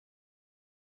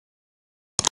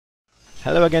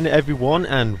Hello again everyone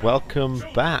and welcome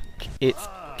back. It's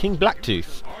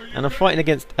KingBlackToof and I'm fighting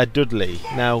against a Dudley.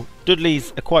 Now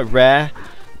Dudleys are quite rare,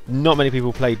 not many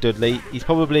people play Dudley. He's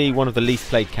probably one of the least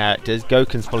played characters.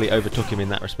 Gouken's probably overtook him in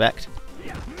that respect.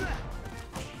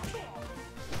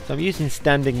 So I'm using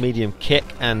standing medium kick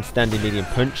and standing medium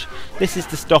punch. This is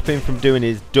to stop him from doing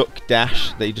his duck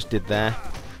dash that he just did there,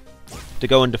 to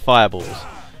go under fireballs.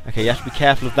 Okay, you have to be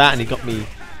careful of that, and he got me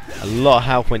a lot of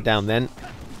health went down then.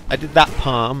 I did that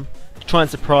palm to try and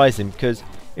surprise him, because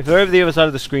if they're over the other side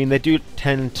of the screen they do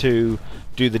tend to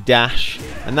do the dash,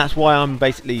 and that's why I'm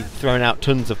basically throwing out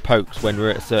tons of pokes when we're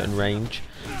at a certain range,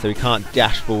 so he can't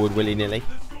dash forward willy-nilly.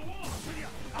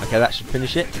 Okay, that should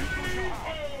finish it.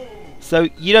 So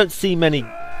you don't see many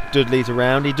Dudleys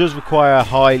around. He does require a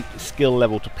high skill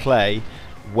level to play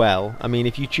well. I mean,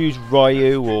 if you choose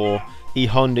Ryu or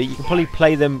E-Honda, you can probably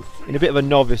play them in a bit of a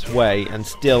novice way and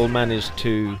still manage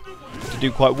to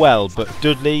do quite well, but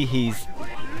Dudley, he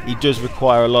does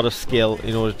require a lot of skill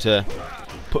in order to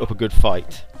put up a good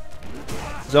fight.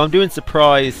 So I'm doing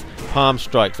surprise palm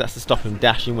strikes. That's to stop him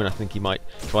dashing when I think he might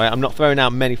try it. I'm not throwing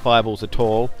out many fireballs at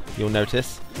all, you'll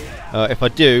notice. If I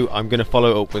do, I'm going to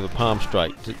follow up with a palm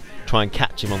strike to try and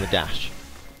catch him on the dash.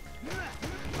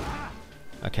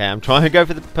 Okay, I'm trying to go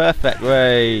for the perfect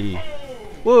way.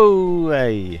 Whoa,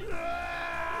 hey.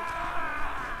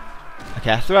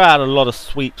 Okay, I throw out a lot of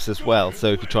sweeps as well,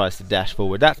 so if he tries to dash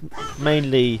forward, that's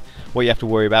mainly what you have to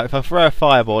worry about. If I throw a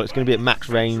fireball, it's going to be at max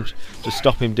range to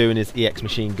stop him doing his EX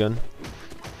machine gun.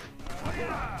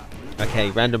 Okay,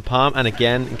 random palm, and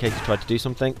again, in case he tried to do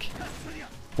something.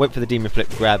 Wait for the demon flip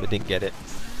grab, but didn't get it.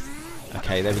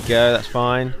 Okay, there we go, that's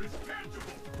fine.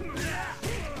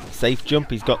 Safe jump,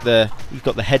 he's got the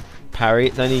head parry.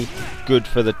 It's only good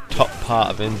for the top part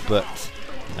of him, but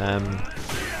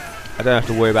I don't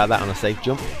have to worry about that on a safe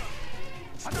jump.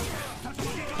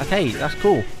 Okay, that's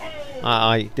cool.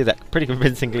 I did that pretty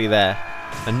convincingly there.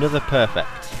 Another perfect.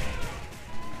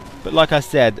 But like I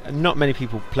said, not many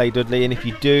people play Dudley, and if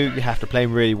you do, you have to play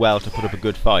him really well to put up a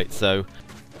good fight. So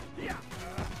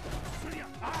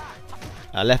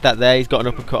I left that there. He's got an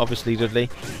uppercut, obviously,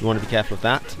 Dudley. You want to be careful of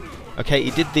that. Okay,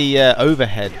 he did the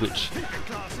overhead, which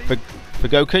for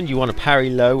Gouken, you want to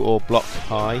parry low or block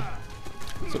high.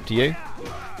 It's up to you.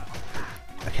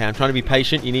 Okay, I'm trying to be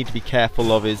patient. You need to be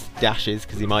careful of his dashes,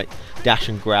 because he might dash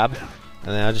and grab.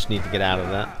 And then I just need to get out of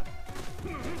that.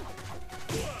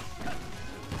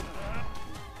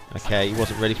 Okay, he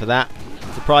wasn't ready for that.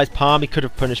 Surprise palm, he could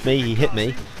have punished me. He hit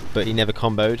me, but he never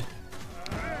comboed.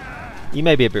 He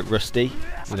may be a bit rusty,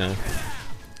 you know.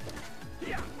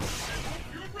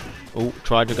 Oh,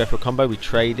 tried to go for a combo. We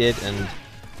traded and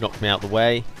knocked me out the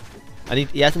way. And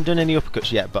he hasn't done any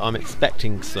uppercuts yet, but I'm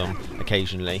expecting some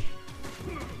occasionally.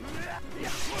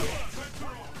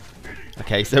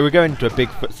 Okay, so we're going into a big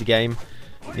footsie game.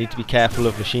 Need to be careful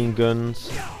of machine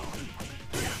guns.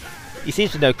 He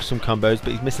seems to know some combos,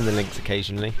 but he's missing the links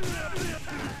occasionally.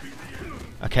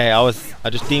 Okay, I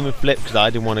just demon flipped because I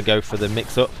didn't want to go for the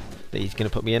mix-up that he's going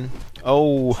to put me in.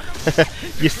 Oh,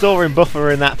 you saw him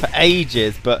buffering that for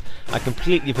ages, but I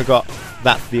completely forgot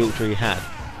that's the ultra he had.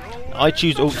 I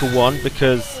choose Ultra 1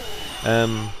 because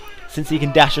since he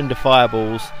can dash under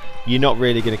fireballs, you're not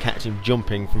really going to catch him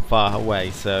jumping from far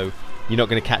away, so you're not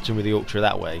going to catch him with the Ultra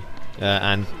that way.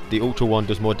 And the Ultra 1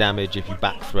 does more damage if you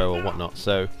back throw or whatnot,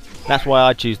 so that's why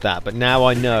I choose that. But now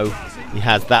I know he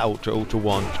has that Ultra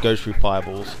 1, which goes through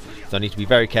fireballs, so I need to be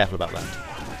very careful about that.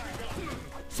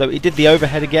 So he did the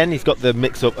overhead again. He's got the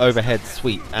mix-up overhead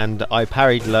sweep, and I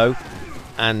parried low,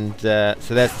 and so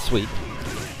there's the sweep.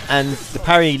 And the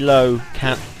parry low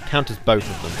counters both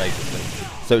of them, basically,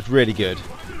 so it's really good.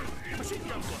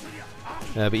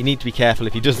 But you need to be careful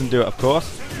if he doesn't do it, of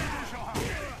course.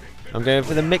 I'm going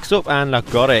for the mix-up, and I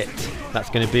got it. That's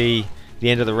going to be the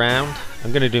end of the round.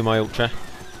 I'm going to do my ultra.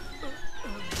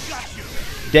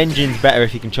 Denjin's better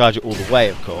if you can charge it all the way,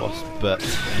 of course, but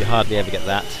you hardly ever get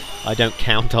that. I don't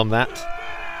count on that.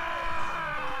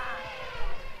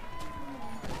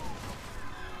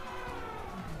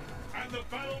 And the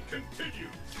battle continues.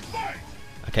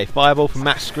 Okay, fireball from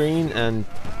max screen, and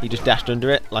he just dashed under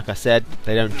it. Like I said,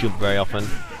 they don't jump very often.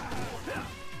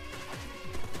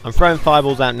 I'm throwing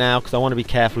fireballs out now because I want to be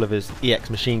careful of his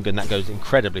EX machine gun that goes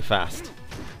incredibly fast.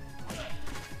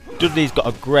 Dudley's got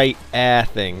a great air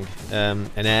thing, an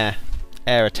air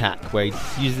attack where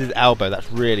he uses his elbow.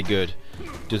 That's really good.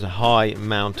 Does a high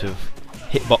amount of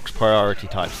hitbox priority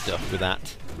type stuff with that,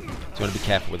 so you want to be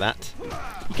careful with that.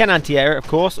 You can anti-air it, of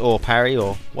course, or parry,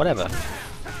 or whatever.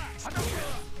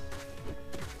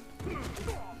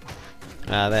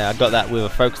 There, I got that with a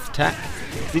focus attack.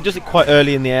 He does it quite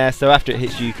early in the air, so after it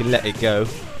hits you, you can let it go.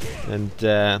 and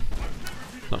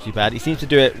not too bad. He seems to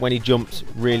do it when he jumps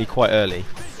really quite early,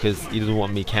 because he doesn't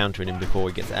want me countering him before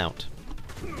he gets out.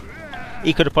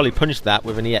 He could have probably punished that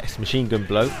with an EX machine gun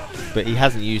blow, but he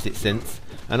hasn't used it since.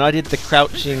 And I did the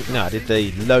crouching, no, I did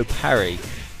the low parry.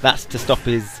 That's to stop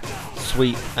his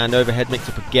sweep and overhead mix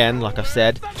up again, like I've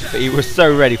said. But he was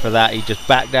so ready for that, he just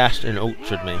backdashed and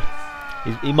ultra'd me.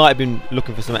 He might have been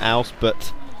looking for something else,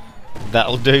 but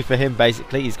that'll do for him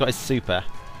basically. He's got his super.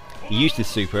 He used his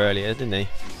super earlier, didn't he?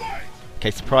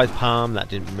 Okay, surprise palm, that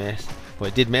didn't miss. Well,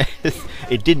 it did miss.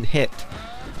 It didn't hit.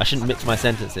 I shouldn't mix my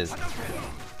sentences.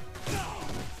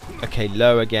 Okay,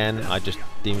 low again. I just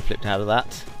demon flipped out of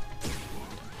that.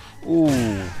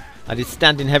 Ooh, I did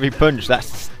standing heavy punch.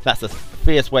 That's a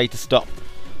fierce way to stop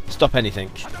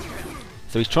anything.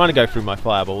 So he's trying to go through my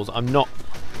fireballs. I'm not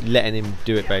letting him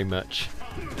do it very much.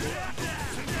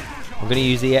 I'm going to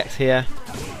use EX here.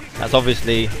 That's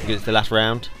obviously because it's the last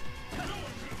round.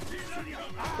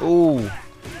 Ooh,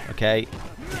 okay.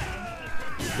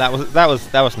 That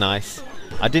was nice.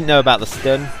 I didn't know about the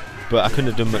stun, but I couldn't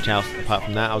have done much else apart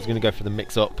from that. I was going to go for the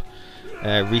mix-up,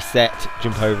 reset,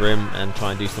 jump over him, and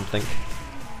try and do something.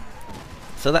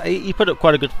 So that he put up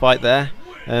quite a good fight there.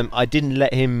 I didn't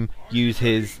let him use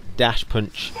his dash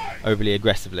punch overly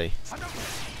aggressively.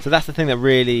 So that's the thing that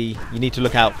really you need to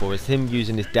look out for, is him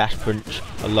using his dash punch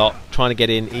a lot, trying to get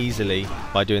in easily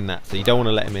by doing that. So you don't want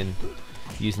to let him in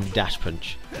using the dash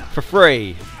punch for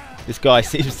free. This guy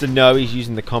seems to know he's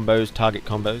using the combos, target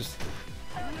combos.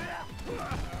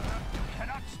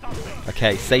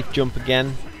 Okay, safe jump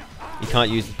again. He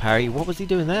can't use the parry. What was he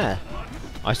doing there?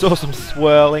 I saw some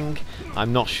swirling.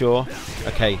 I'm not sure.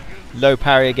 Okay, low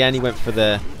parry again. He went for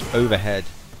the overhead.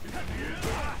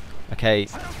 Okay,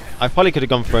 I probably could have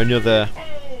gone for another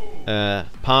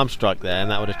palm strike there, and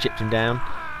that would have chipped him down.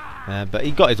 But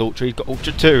he got his ultra. He's got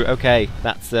ultra 2. Okay,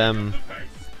 that's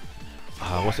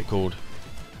what's it called?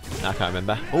 I can't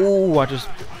remember. Oh, I just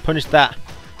punished that.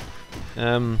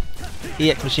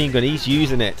 EX machine gun, he's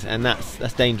using it, and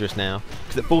that's dangerous now,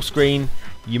 because at full screen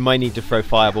you might need to throw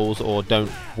fireballs or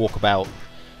don't walk about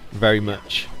very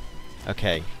much.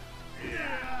 Okay,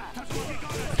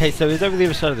 so he's over the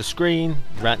other side of the screen.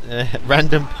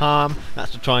 Random palm,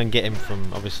 that's to try and get him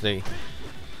from obviously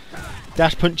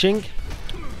dash punching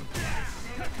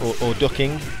or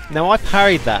ducking. Now I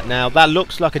parried that. Now that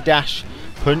looks like a dash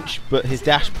punch, but his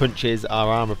dash punches are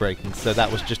armor breaking, so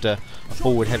that was just a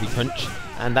forward heavy punch,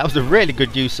 and that was a really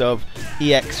good use of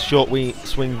EX short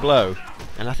swing blow.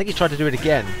 And I think he tried to do it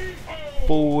again,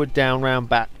 forward, down, round,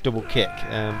 back, double kick.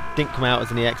 Didn't come out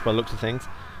as an EX by the looks of things,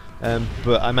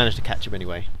 but I managed to catch him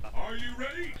anyway.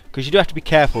 Because you do have to be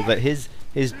careful that his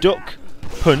duck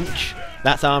punch,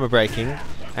 that's armor breaking,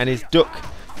 and his duck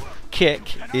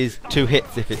kick is 2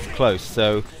 hits if it's close,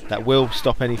 so that will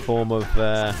stop any form of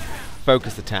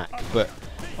focus attack, but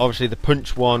obviously the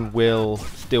punch one will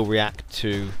still react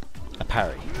to a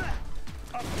parry.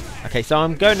 Okay, so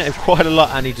I'm going at him quite a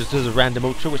lot, and he just does a random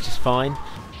ultra, which is fine.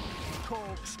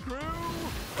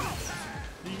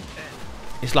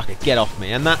 It's like a get off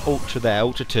me, and that ultra there,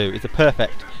 ultra 2, is a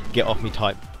perfect get off me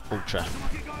type ultra.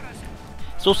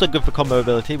 It's also good for combo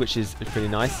ability, which is pretty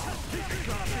nice.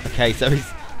 Okay, so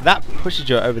that pushes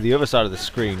you over the other side of the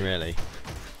screen, really.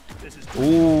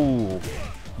 Ooh.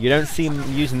 You don't see him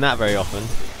using that very often.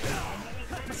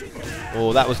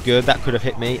 Oh, that was good. That could have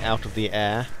hit me out of the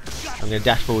air. I'm going to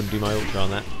dash forward and do my ultra on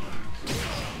that.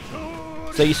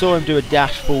 So you saw him do a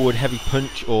dash forward heavy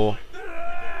punch, or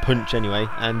punch anyway,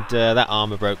 and that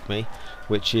armor broke me,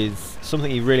 which is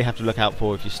something you really have to look out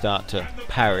for if you start to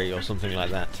parry or something like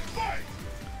that.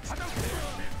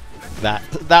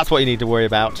 That's what you need to worry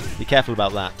about. Be careful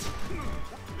about that.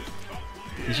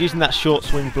 He's using that short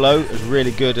swing blow as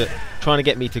really good at trying to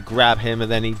get me to grab him,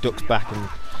 and then he ducks back and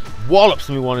wallops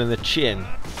me one in the chin.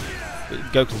 But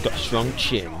Gouken's got a strong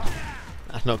chin.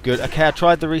 That's not good. Okay, I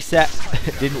tried the reset.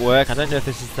 It didn't work. I don't know if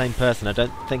this is the same person. I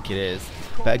don't think it is.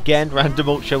 But again, random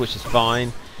ultra, which is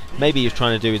fine. Maybe he was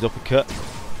trying to do his uppercut.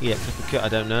 Yeah, uppercut, I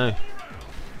don't know.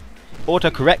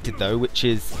 Auto-corrected though, which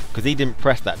is because he didn't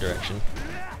press that direction.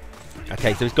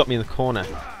 Okay, so he's got me in the corner.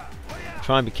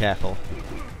 Try and be careful.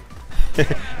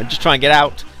 And just try and get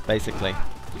out, basically.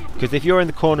 Because if you're in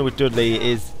the corner with Dudley, it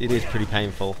is pretty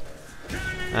painful.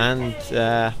 And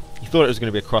you thought it was going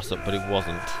to be a cross-up, but it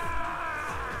wasn't.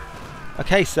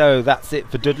 Okay, so that's it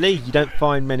for Dudley. You don't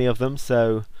find many of them,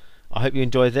 so I hope you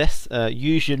enjoy this.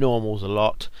 Use your normals a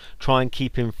lot. Try and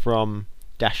keep him from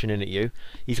dashing in at you.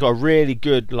 He's got a really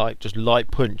good, just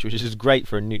light punch, which is great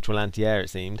for a neutral anti-air, it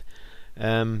seemed.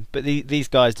 But these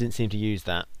guys didn't seem to use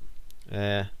that.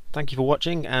 Thank you for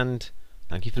watching, and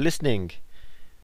thank you for listening.